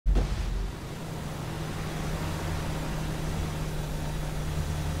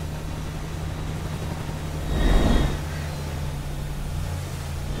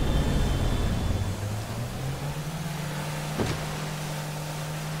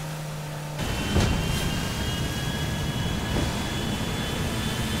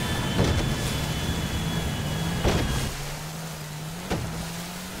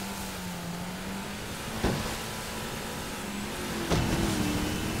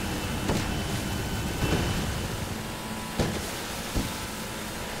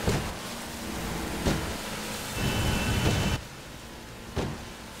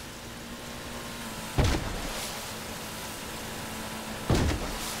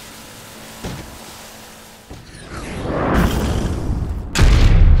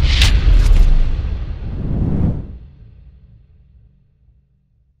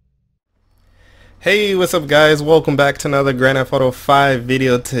Hey, what's up guys? Welcome back to another Grand Theft Auto 5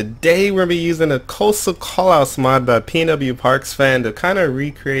 video. Today we're going to be using a Coastal Callouts mod by PNW Parks fan to kind of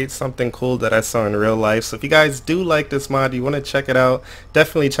recreate something cool that I saw in real life. So if you guys do like this mod, you want to check it out,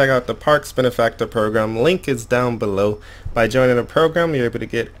 definitely check out the Parks Benefactor program. Link is down below. By joining the program, you're able to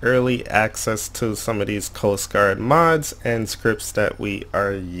get early access to some of these Coast Guard mods and scripts that we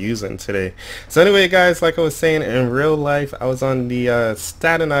are using today. So anyway guys, like I was saying, in real life, I was on the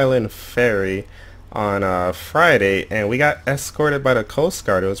Staten Island ferry on Friday, and we got escorted by the Coast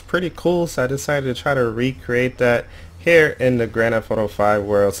Guard. It was pretty cool, so I decided to try to recreate that here in the Grand Theft Auto 5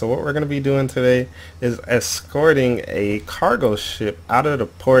 world. So what we're going to be doing today is escorting a cargo ship out of the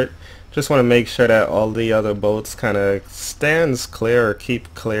port. Just want to make sure that all the other boats kind of stands clear or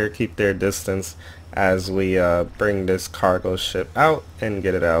keep their distance as we bring this cargo ship out and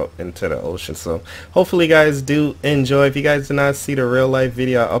get it out into the ocean. So hopefully you guys do enjoy. If you guys did not see the real life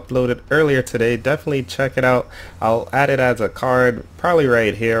video I uploaded earlier today, definitely check it out. I'll add it as a card probably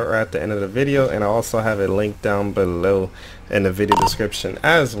right here or at the end of the video, and I'll also have it linked down below in the video description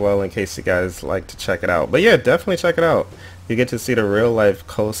as well in case you guys like to check it out. But yeah, definitely check it out. You get to see the real life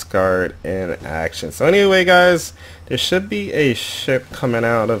Coast Guard in action. So anyway guys, there should be a ship coming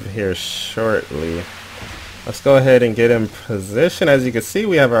out of here shortly. Let's go ahead and get in position. As you can see,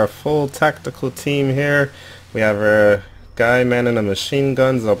 we have our full tactical team here. We have our guy manning the machine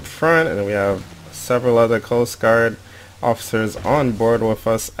guns up front, and we have several other Coast Guard officers on board with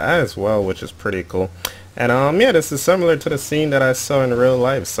us as well, which is pretty cool. And yeah, this is similar to the scene that I saw in real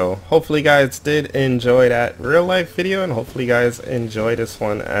life. So hopefully you guys did enjoy that real life video, and hopefully you guys enjoy this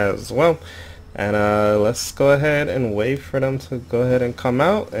one as well. And let's go ahead and wait for them to go ahead and come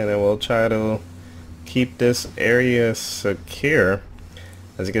out, and then we'll try to keep this area secure.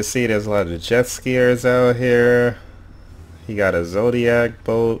 As you can see, there's a lot of jet skiers out here. You got a Zodiac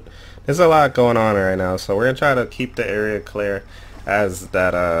boat. There's a lot going on right now, so we're gonna try to keep the area clear as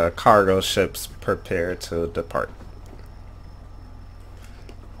that cargo ships prepare to depart.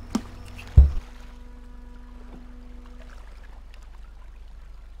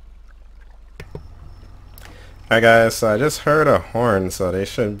 Alright guys, so I just heard a horn, so they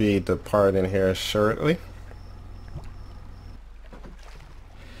should be departing here shortly.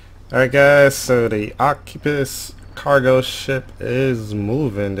 Alright guys, so the Occupus cargo ship is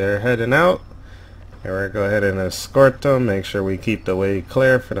moving. They're heading out. And we're going to go ahead and escort them, make sure we keep the way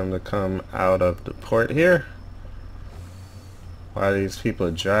clear for them to come out of the port here. Why these people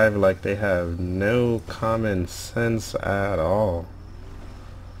drive like they have no common sense at all.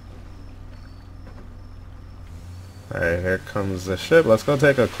 Alright, here comes the ship. Let's go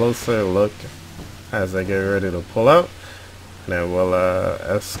take a closer look as they get ready to pull out. And then we'll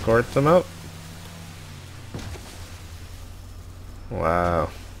escort them out. Wow.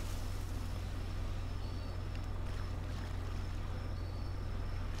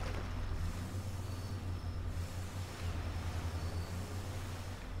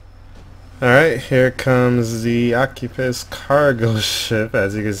 Alright, here comes the Occupus cargo ship.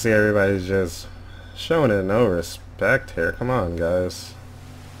 As you can see, everybody's just showing it no respect here. Come on, guys.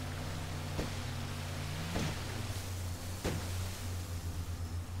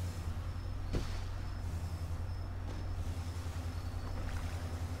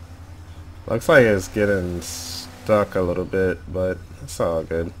 Looks like it's getting stuck a little bit, but it's all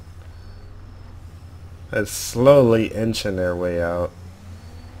good. It's slowly inching their way out.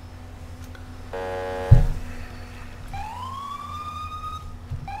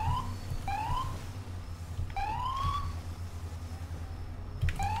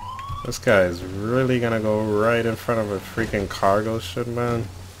 This guy is really gonna go right in front of a freaking cargo ship, man.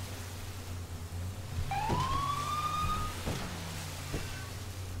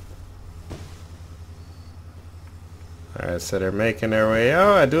 Alright, so they're making their way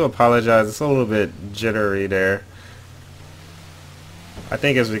out. I do apologize, it's a little bit jittery there. I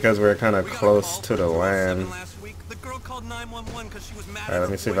think it's because we're kind of close to the land. Alright, let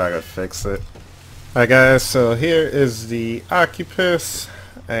me see if I can fix it. Alright guys, so here is the Occupus.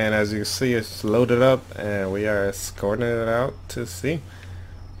 And as you can see, it's loaded up and we are escorting it out to sea.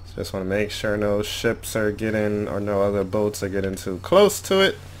 Just want to make sure no ships are getting, or no other boats are getting too close to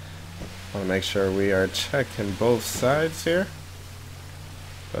it. Want to make sure we are checking both sides here.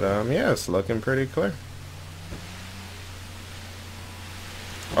 But yeah, it's looking pretty clear.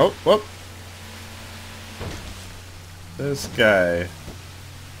 Oh, whoop. This guy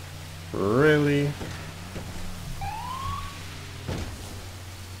really...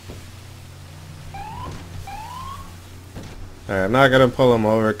 Alright, I'm not going to pull him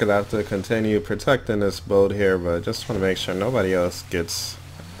over because I have to continue protecting this boat here, but just want to make sure nobody else gets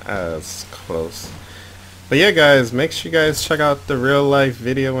as close. But yeah, guys, make sure you guys check out the real life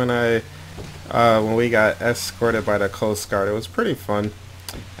video when we got escorted by the Coast Guard. It was pretty fun.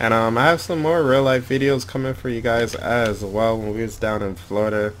 And I have some more real life videos coming for you guys as well. When we was down in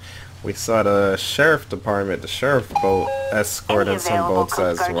Florida, we saw the sheriff department, the sheriff boat, escorting some boats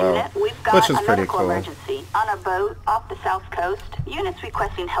as well, which is pretty cool. Emergency on a boat off the south coast. Units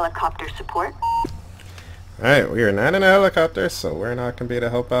requesting helicopter support. Alright, we are not in a helicopter, so we're not going to be able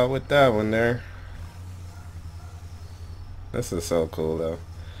to help out with that one there. This is so cool though.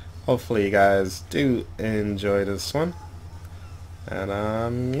 Hopefully you guys do enjoy this one.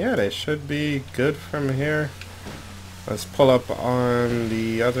 And yeah, they should be good from here. Let's pull up on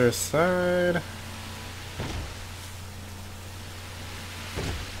the other side.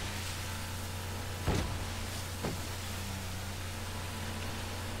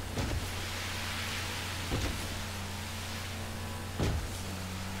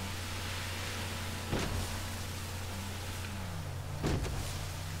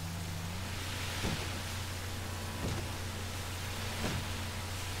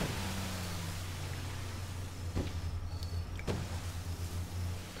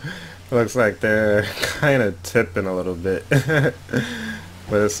 Looks like they're kind of tipping a little bit, but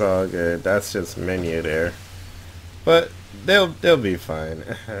it's all good. That's just menu there, but they'll be fine.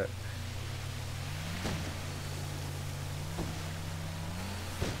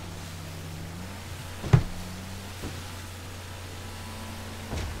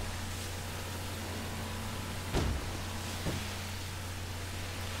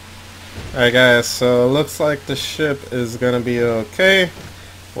 Alright guys, so it looks like the ship is gonna be okay.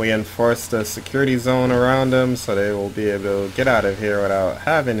 We enforced the security zone around them, so they will be able to get out of here without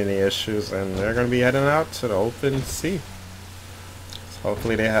having any issues, and they're going to be heading out to the open sea. So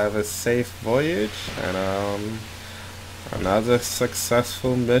hopefully they have a safe voyage, and another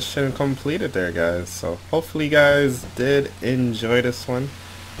successful mission completed there, guys. So hopefully you guys did enjoy this one.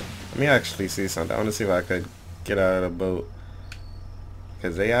 Let me actually see something. I want to see if I could get out of the boat,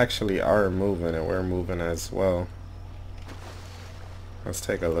 because they actually are moving, and we're moving as well. Let's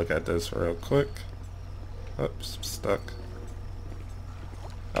take a look at this real quick. Oops, stuck.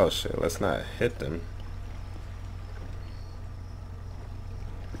 Oh shit, let's not hit them.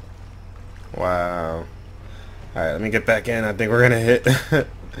 Wow. Alright, let me get back in. I think we're gonna hit.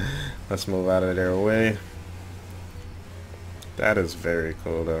 Let's move out of their way. That is very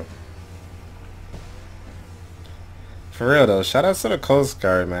cool though. For real though, shout out to the Coast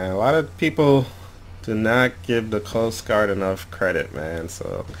Guard, man. A lot of people do not give the Coast Guard enough credit, man.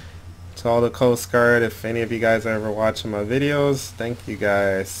 So to all the Coast Guard, if any of you guys are ever watching my videos, thank you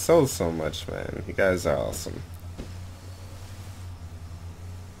guys so much, man. You guys are awesome.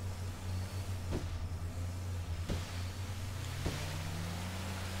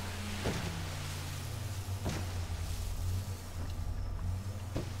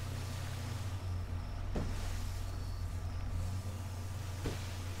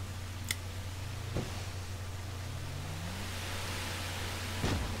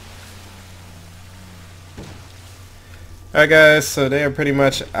 Alright guys, so they are pretty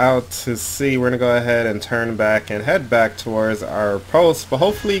much out to sea. We're going to go ahead and turn back and head back towards our post. But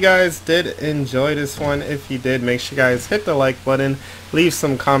hopefully you guys did enjoy this one. If you did, make sure you guys hit the like button. Leave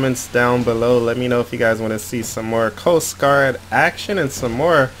some comments down below. Let me know if you guys want to see some more Coast Guard action and some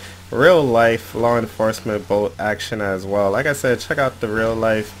more real life law enforcement boat action as well. Like I said, check out the real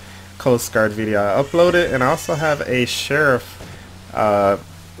life Coast Guard video I uploaded. And I also have a sheriff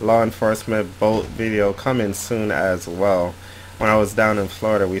law enforcement boat video coming soon as well. When I was down in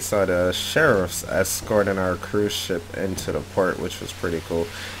Florida, we saw the sheriffs escorting our cruise ship into the port, which was pretty cool.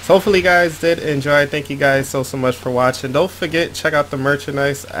 So hopefully you guys did enjoy. Thank you guys so much for watching. Don't forget, check out the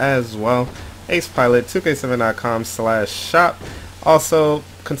merchandise as well. AcePilot2k7.com/shop. Also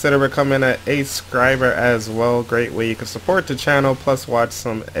consider becoming an Ace subscriber as well. Great way you can support the channel, plus watch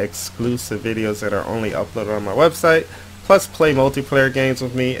some exclusive videos that are only uploaded on my website. Plus play multiplayer games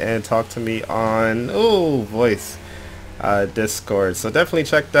with me and talk to me on voice Discord. So definitely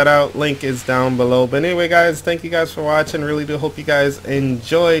check that out. Link is down below. But anyway guys, thank you guys for watching. Really do hope you guys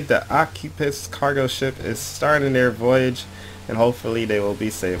enjoyed. The Occupus cargo ship is starting their voyage, and hopefully they will be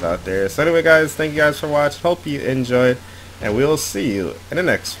safe out there. So anyway guys, thank you guys for watching. Hope you enjoyed, and we'll see you in the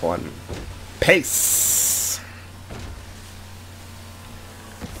next one. Peace.